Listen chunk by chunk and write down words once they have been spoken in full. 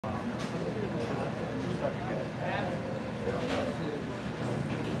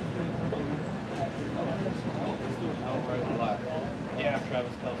Yeah,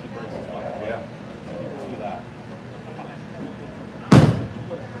 Travis Kelsey versus Babcock. Yeah. Do that.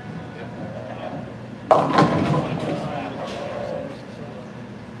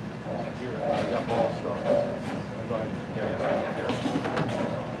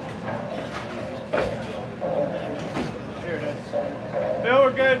 Here it is. Bill,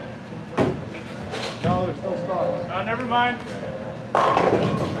 we're good. No, there's still stuff. Never mind.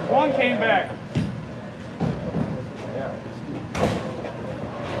 One came back. Yeah.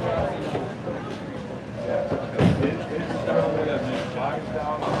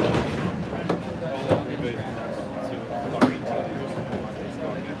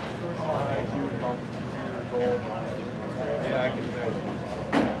 Yeah, I can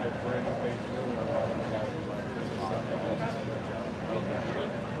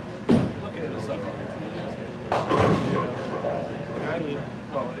look at this up. I need,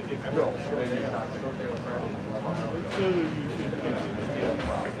 well, if I will,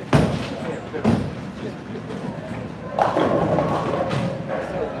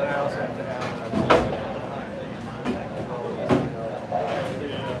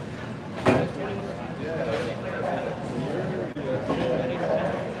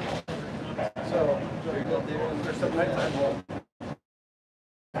 there's some nighttime home.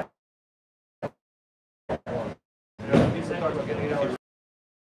 He's talking about getting 8 hours.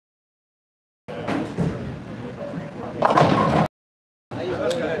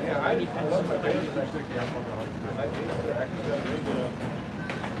 I love my baby.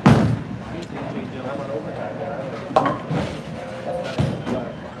 I'm on overtime.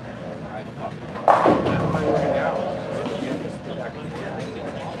 I'm working out.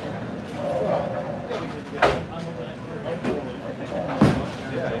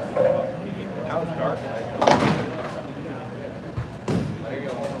 Now it's dark. I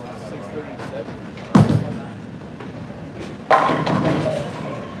go 6:37.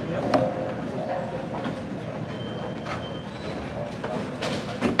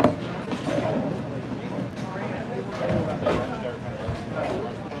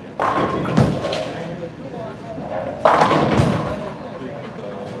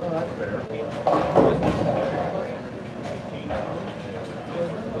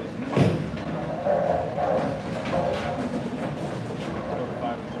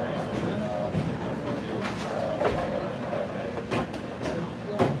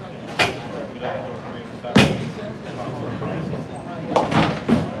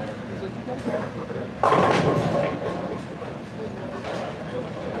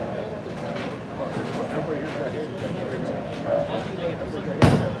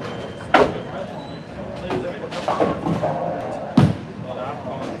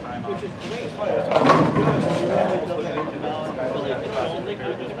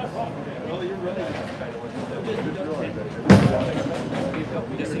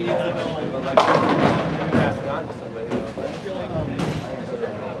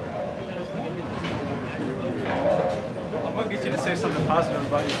 I'm gonna get you to say something positive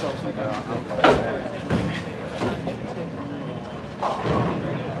about yourself sometime.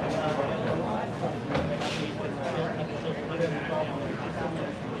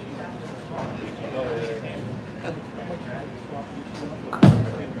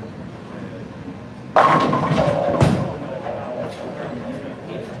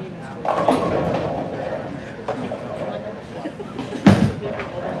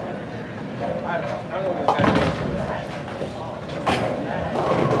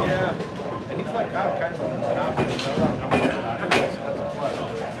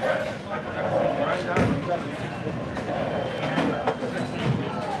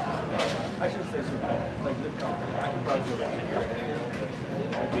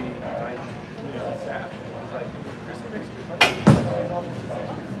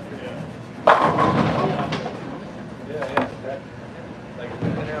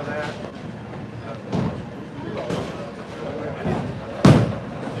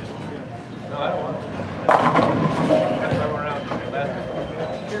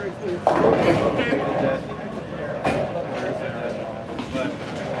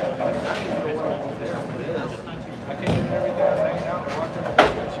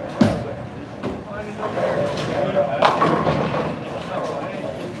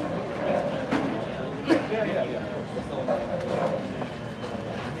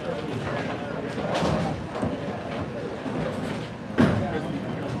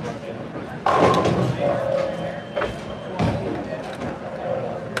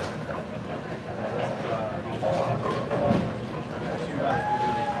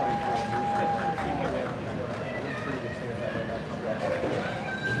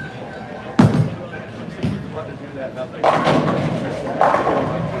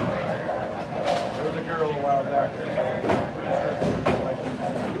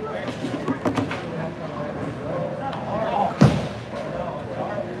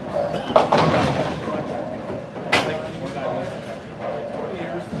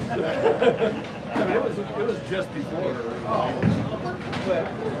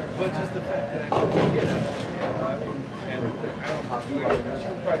 but just the fact that I couldn't get it. And I don't know, she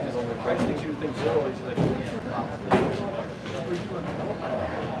would probably just, I think she would think literally, she's like,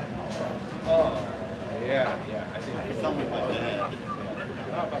 oh, yeah, I think Something like that.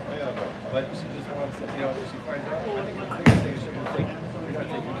 but she just wants to, you know, she finds out. I think the biggest thing is she would think you're not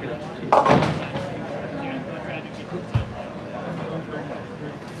taking care of the kids.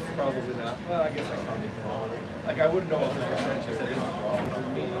 Probably not. Well, I guess I can't. Like, I wouldn't know 100%. She said it's wrong.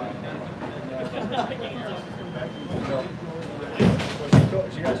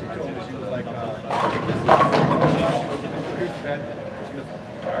 She actually told me, she was like, here's the bad thing. She goes,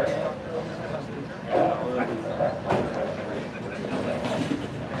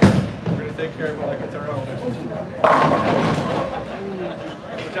 we're going to take care of it like it's our own.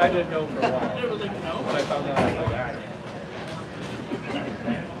 Which I didn't know for a while. When I found out, I was like,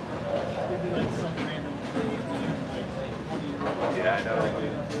 yeah, I know.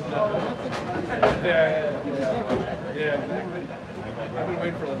 Yeah, exactly. I've been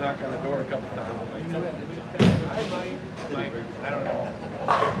waiting for the knock on the door a couple times. I'm like, I don't know.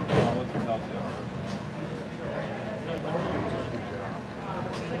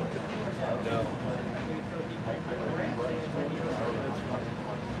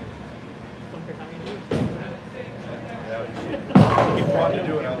 He wanted to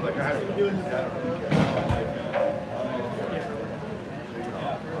do it. I was like, I don't know.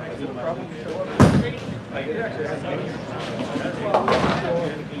 Is it a problem? Like, it actually has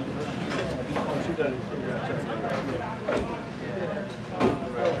she does.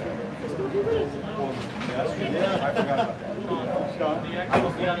 Yeah, I forgot about that.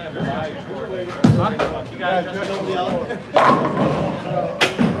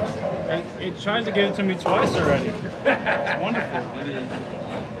 It tried to give it to me twice already. It's wonderful.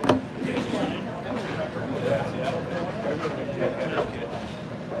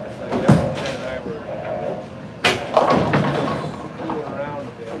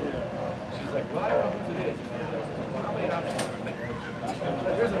 She's like, well, I don't know who it is. Well, how many options?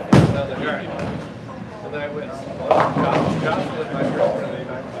 There's a few. And I was like, all right. And then I went, Josh was my girlfriend, and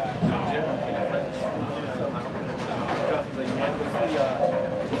I went to the gym and became friends somehow. Josh was like, man, what's the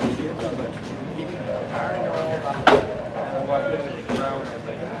kids? I was like, I already know all about it. And I walked in and around and I was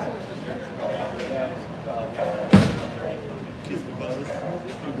like, Kiss the buzz.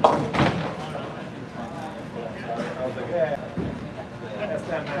 I was like, yeah. That's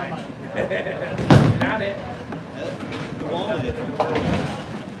not mine. Not it. You wanted it.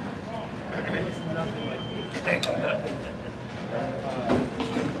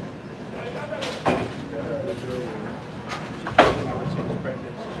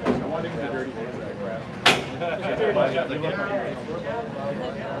 I want him to dirty hands that crap. And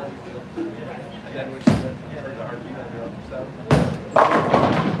then when she heard the heartbeat on the other stuff.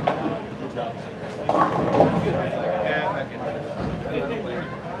 Good job. Yeah, I can.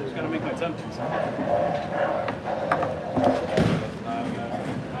 Just gotta make my temptions.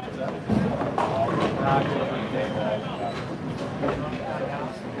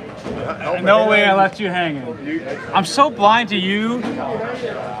 No way I left you hanging. I'm so blind to you.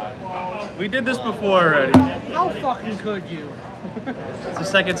 We did this before already. How fucking could you? It's the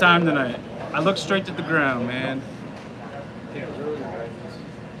second time tonight. I looked straight at the ground, man.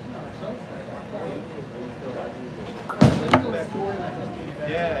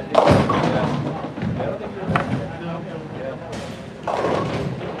 Yeah, I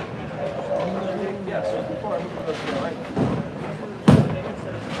think yeah, so before I moved to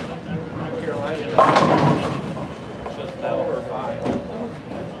North Carolina, just 4 or 5.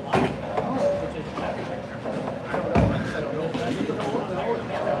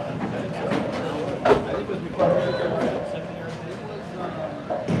 I think it was before I moved to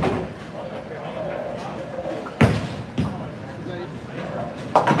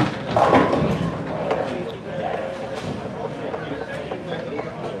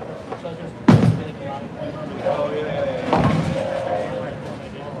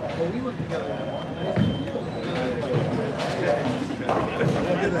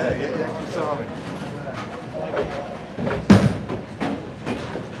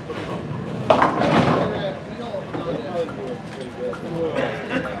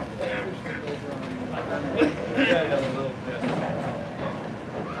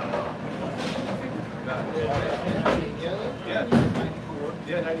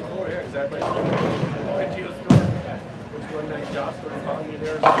Yeah, 94, yeah, exactly. Right to the store. Which one night Josh found me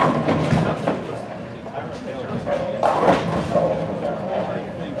there.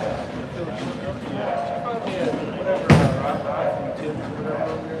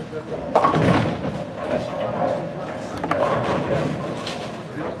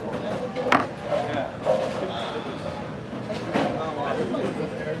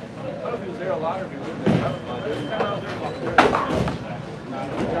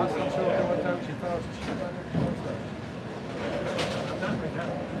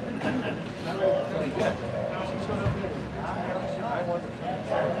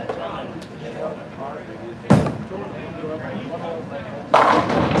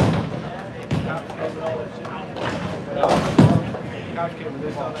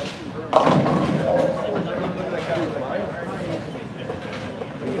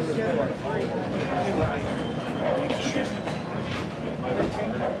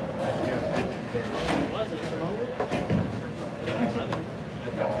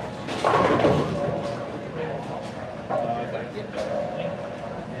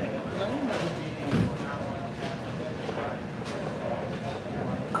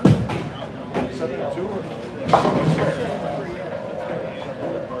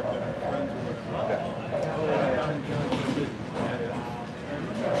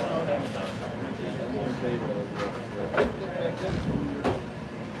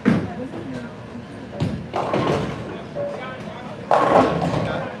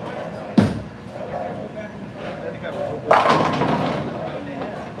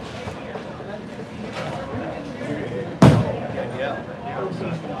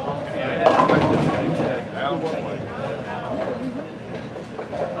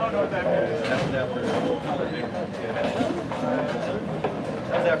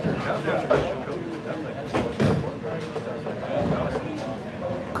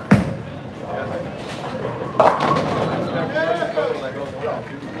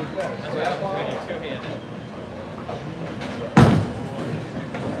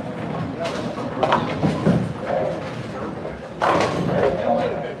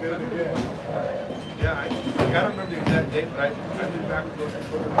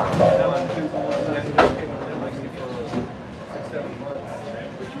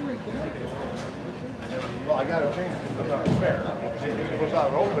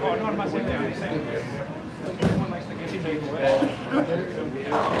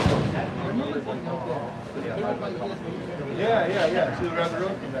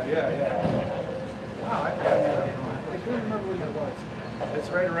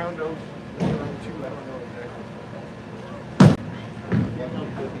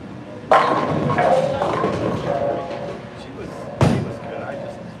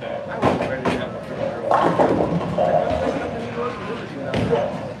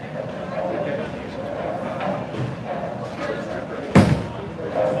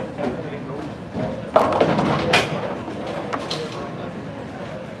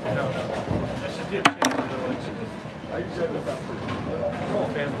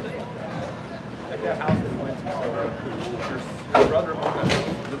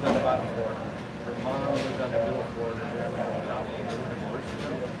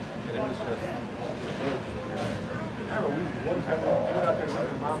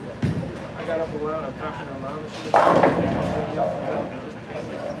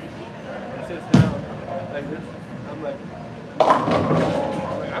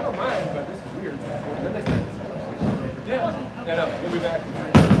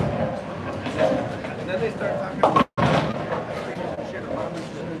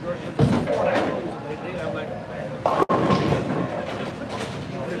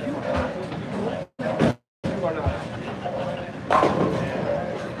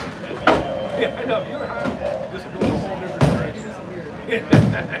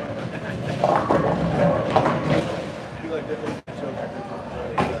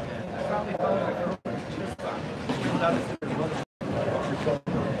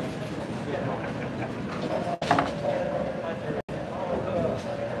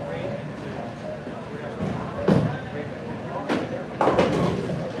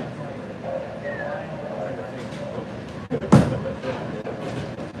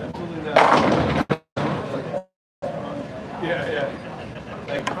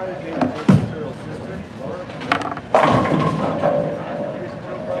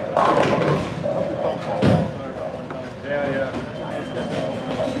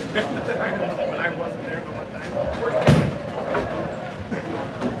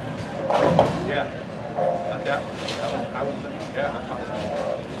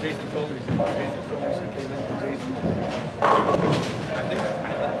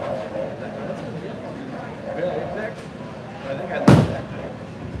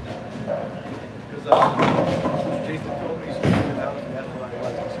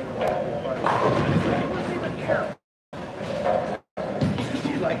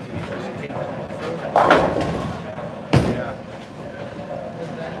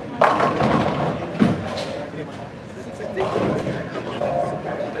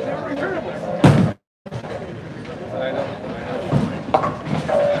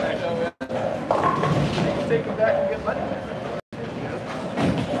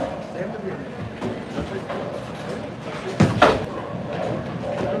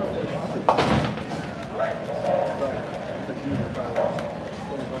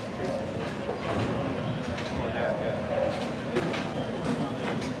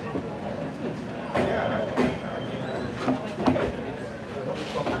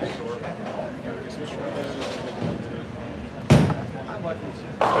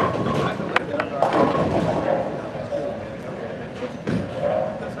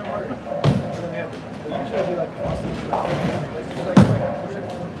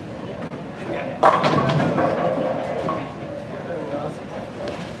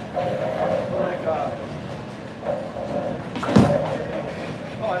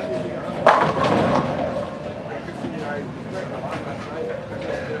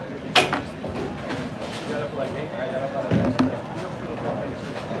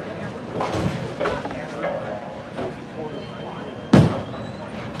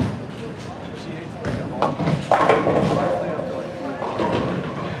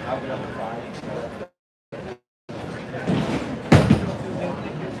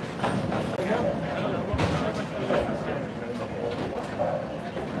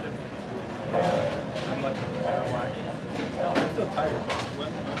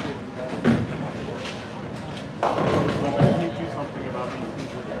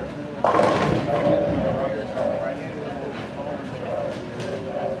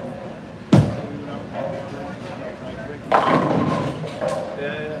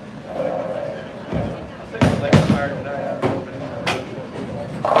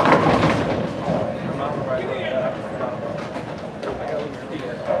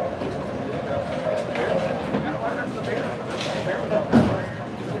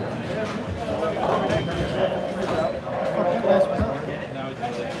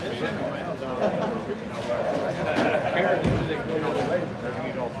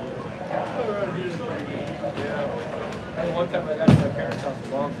 One time I got to my parents' house a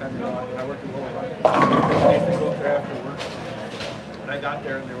long time ago, and I worked in Willow. I used to go up there after work. And I got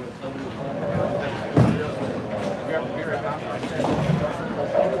there, and there was somebody who was home. I grabbed a beer, I got my beer.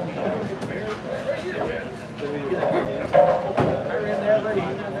 I ran there, ready.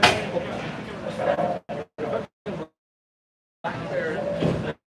 Black bear,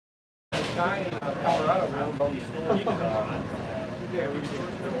 this guy in Colorado around all these stores. Yeah, we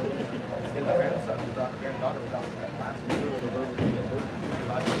in the parents' house, the granddaughter was out there last week.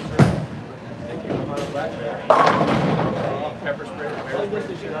 Thank you, I'm on a black bear. Pepper spray, bear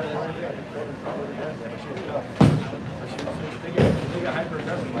spray, shit out of there. She was tough. They get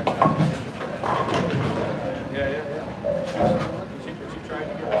hyper-aggressive like that. Yeah. She tried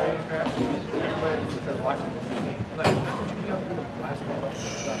to get away and crash. Everybody was just watching. I'm like, that's what you do last week.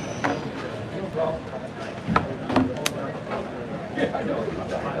 Yeah, I know.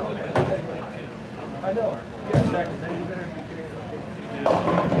 I know. Yeah, exactly. Then you better be kidding.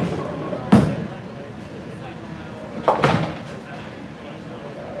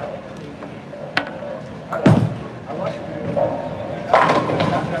 I watched you do it.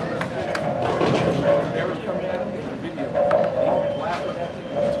 They were coming at him in the video. He was laughing at me.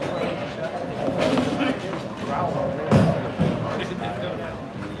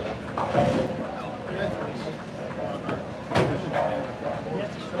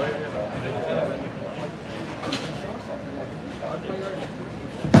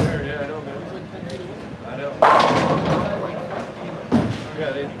 Yeah, I know, man. I know.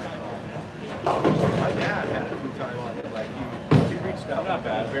 Yeah, they. My dad had a good time on it. Like he reached out. Not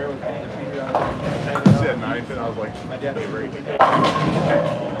bad. Bear was getting a feeder on it. I said 9th, and I was like, My dad was great. great.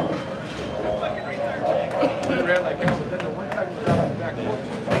 He ran like hell, but then the one time he was out on the back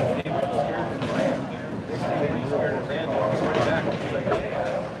porch, he was scared and ran. Next thing he was scared and ran. He went back and he's like, hey,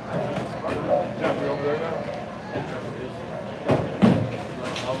 Jeff, you over there now?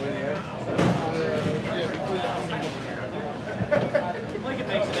 All the way there. Like it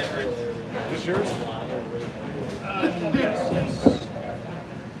makes a difference. Is this yours? Yes.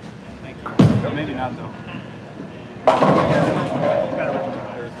 Thank you. Maybe not though.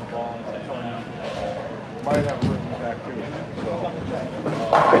 Might have a written back too. So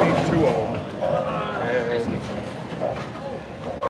I need 2 of them.